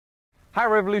Hi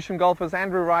Revolution golfers,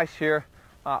 Andrew Rice here.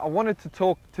 I wanted to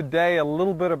talk today a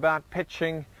little bit about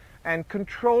pitching and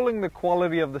controlling the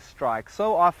quality of the strike.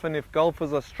 So often if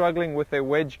golfers are struggling with their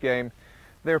wedge game,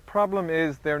 their problem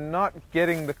is they're not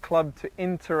getting the club to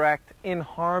interact in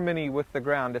harmony with the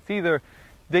ground. It's either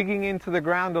digging into the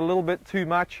ground a little bit too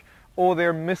much, or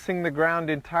they're missing the ground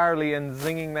entirely and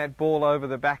zinging that ball over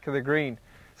the back of the green.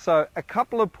 So a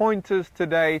couple of pointers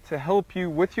today to help you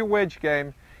with your wedge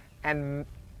game and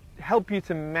help you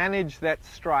to manage that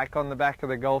strike on the back of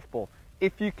the golf ball.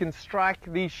 If you can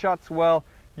strike these shots well,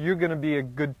 you're going to be a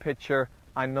good pitcher.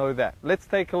 I know that. Let's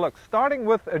take a look. Starting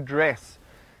with address.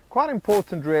 Quite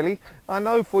important really. I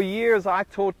know for years I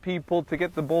taught people to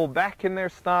get the ball back in their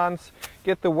stance,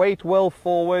 get the weight well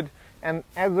forward, and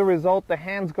as a result the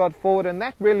hands got forward, and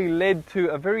that really led to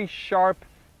a very sharp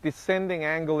descending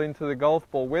angle into the golf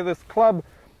ball where this club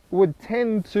would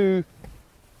tend to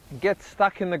get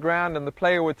stuck in the ground and the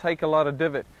player would take a lot of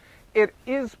divot. It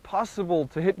is possible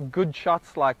to hit good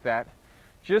shots like that.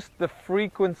 Just the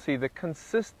frequency, the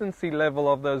consistency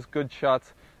level of those good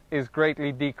shots is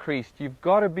greatly decreased. You've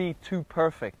got to be too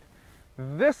perfect.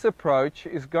 This approach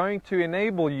is going to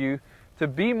enable you to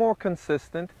be more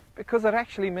consistent because it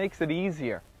actually makes it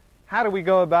easier. How do we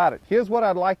go about it? Here's what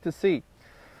I'd like to see.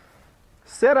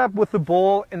 Set up with the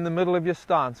ball in the middle of your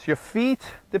stance. Your feet,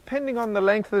 depending on the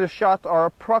length of the shot, are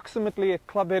approximately a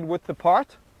club head width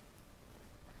apart.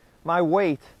 My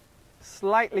weight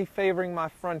slightly favoring my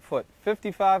front foot,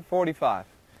 55-45.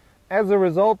 As a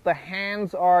result, the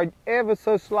hands are ever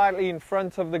so slightly in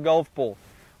front of the golf ball.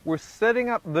 We're setting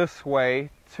up this way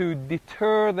to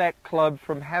deter that club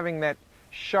from having that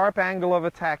sharp angle of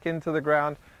attack into the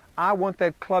ground. I want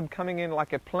that club coming in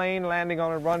like a plane landing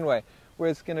on a runway, where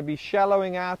it's going to be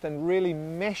shallowing out and really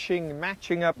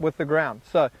matching up with the ground.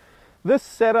 So this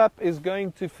setup is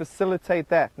going to facilitate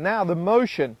that. Now the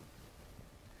motion.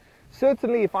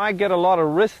 Certainly if I get a lot of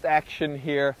wrist action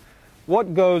here,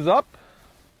 what goes up,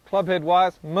 club head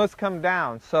wise, must come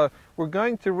down. So we're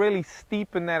going to really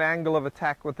steepen that angle of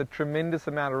attack with a tremendous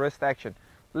amount of wrist action.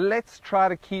 Let's try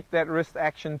to keep that wrist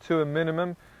action to a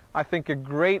minimum. I think a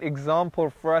great example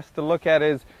for us to look at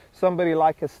is somebody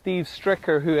like a Steve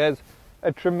Stricker, who has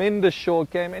a tremendous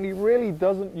short game and he really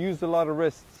doesn't use a lot of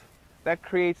wrists. That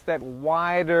creates that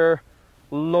wider,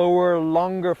 lower,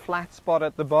 longer flat spot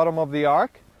at the bottom of the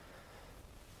arc.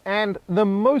 And the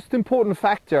most important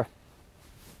factor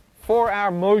for our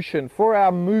motion, for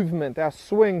our movement, our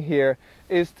swing here,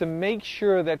 is to make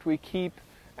sure that we keep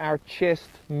our chest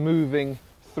moving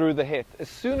through the hit. As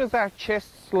soon as our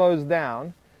chest slows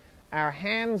down, our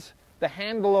hands, the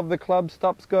handle of the club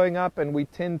stops going up, and we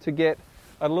tend to get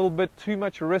a little bit too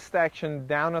much wrist action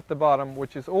down at the bottom,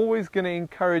 which is always going to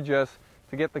encourage us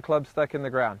to get the club stuck in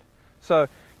the ground. So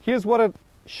here's what it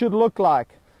should look like.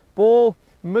 Ball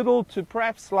middle to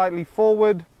perhaps slightly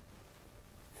forward,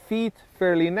 feet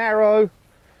fairly narrow,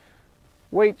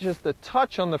 weight just a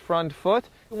touch on the front foot.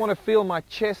 I want to feel my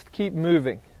chest keep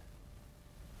moving.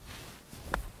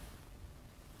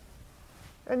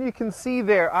 And you can see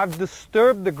there I've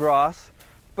disturbed the grass,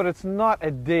 but it's not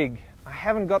a dig. I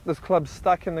haven't got this club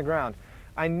stuck in the ground.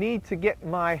 I need to get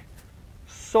my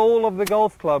sole of the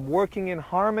golf club working in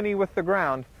harmony with the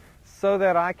ground so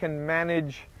that I can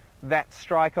manage that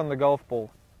strike on the golf ball.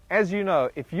 As you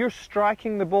know, if you're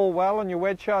striking the ball well on your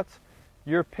wedge shots,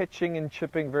 you're pitching and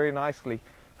chipping very nicely.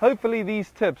 Hopefully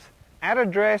these tips at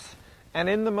address and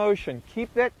in the motion,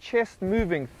 keep that chest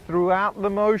moving throughout the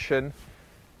motion,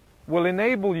 will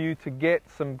enable you to get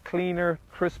some cleaner,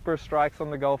 crisper strikes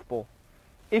on the golf ball.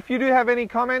 If you do have any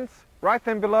comments, write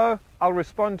them below. I'll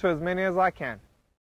respond to as many as I can.